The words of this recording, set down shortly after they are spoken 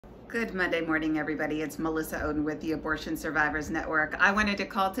Good Monday morning, everybody. It's Melissa Oden with the Abortion Survivors Network. I wanted to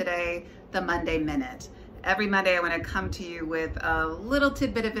call today the Monday Minute. Every Monday, I want to come to you with a little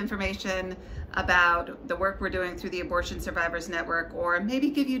tidbit of information about the work we're doing through the Abortion Survivors Network, or maybe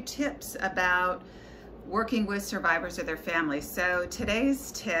give you tips about working with survivors or their families. So today's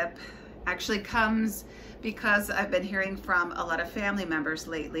tip actually comes because I've been hearing from a lot of family members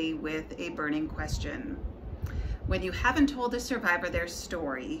lately with a burning question. When you haven't told a survivor their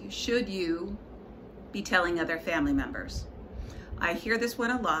story, should you be telling other family members? I hear this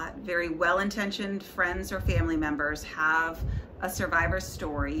one a lot. Very well-intentioned friends or family members have a survivor's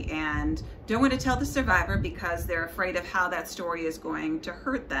story and don't want to tell the survivor because they're afraid of how that story is going to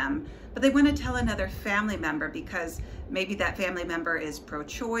hurt them. But they want to tell another family member because maybe that family member is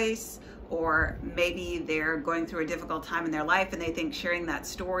pro-choice, or maybe they're going through a difficult time in their life and they think sharing that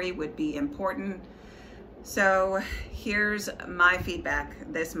story would be important. So here's my feedback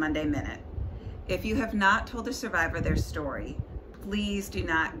this Monday Minute. If you have not told the survivor their story, please do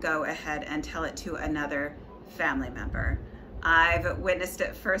not go ahead and tell it to another family member. I've witnessed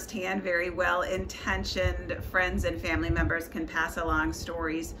it firsthand. Very well-intentioned friends and family members can pass along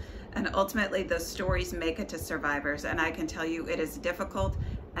stories, and ultimately those stories make it to survivors. And I can tell you it is difficult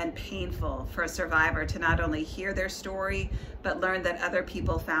and painful for a survivor to not only hear their story, but learn that other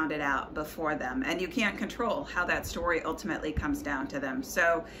people found it out before them. And you can't control how that story ultimately comes down to them.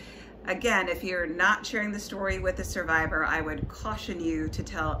 So again, if you're not sharing the story with the survivor, I would caution you to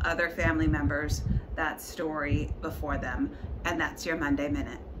tell other family members that story before them. And that's your Monday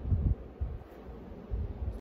Minute.